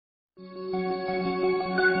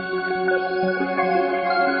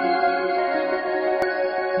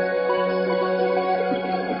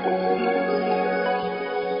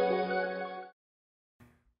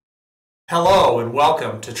Hello and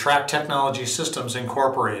welcome to Track Technology Systems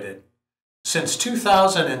Incorporated. Since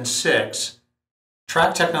 2006,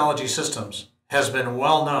 Track Technology Systems has been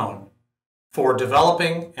well known for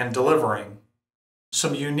developing and delivering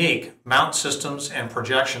some unique mount systems and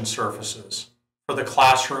projection surfaces for the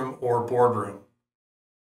classroom or boardroom.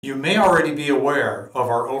 You may already be aware of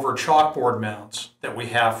our over chalkboard mounts that we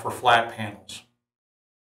have for flat panels.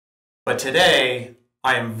 But today,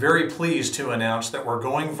 I am very pleased to announce that we're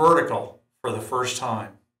going vertical for the first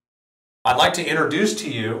time. I'd like to introduce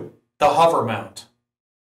to you the Hovermount.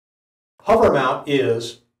 Hovermount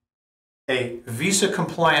is a VESA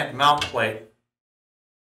compliant mount plate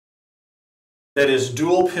that is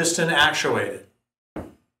dual piston actuated.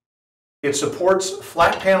 It supports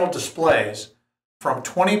flat panel displays from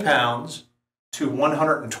 20 pounds to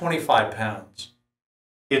 125 pounds.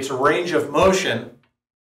 Its range of motion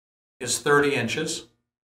is 30 inches,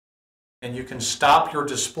 and you can stop your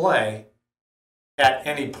display at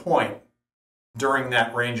any point during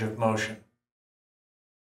that range of motion.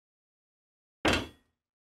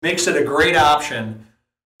 Makes it a great option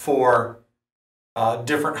for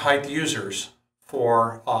different height users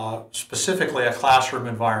for specifically a classroom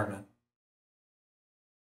environment.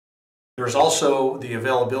 There's also the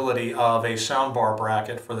availability of a soundbar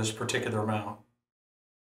bracket for this particular mount.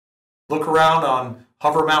 Look around on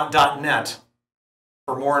hovermount.net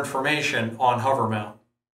for more information on Hovermount.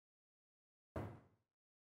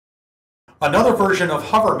 Another version of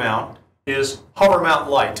Hovermount is Hovermount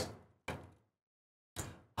Lite.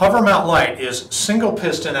 Hovermount Lite is single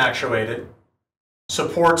piston actuated,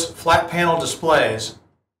 supports flat panel displays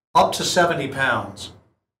up to 70 pounds,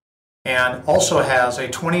 and also has a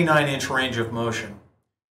 29-inch range of motion.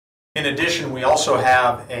 In addition, we also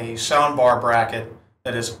have a soundbar bracket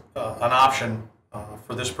that is an option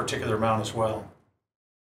for this particular mount as well.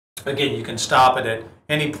 Again, you can stop it at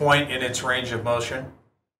any point in its range of motion.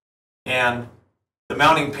 And the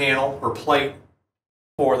mounting panel or plate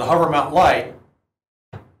for the Hovermount Lite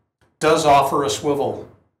does offer a swivel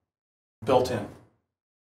built in.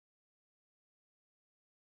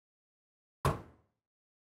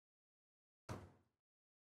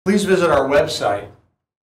 Please visit our website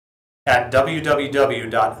at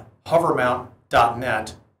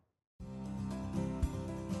www.hovermount.net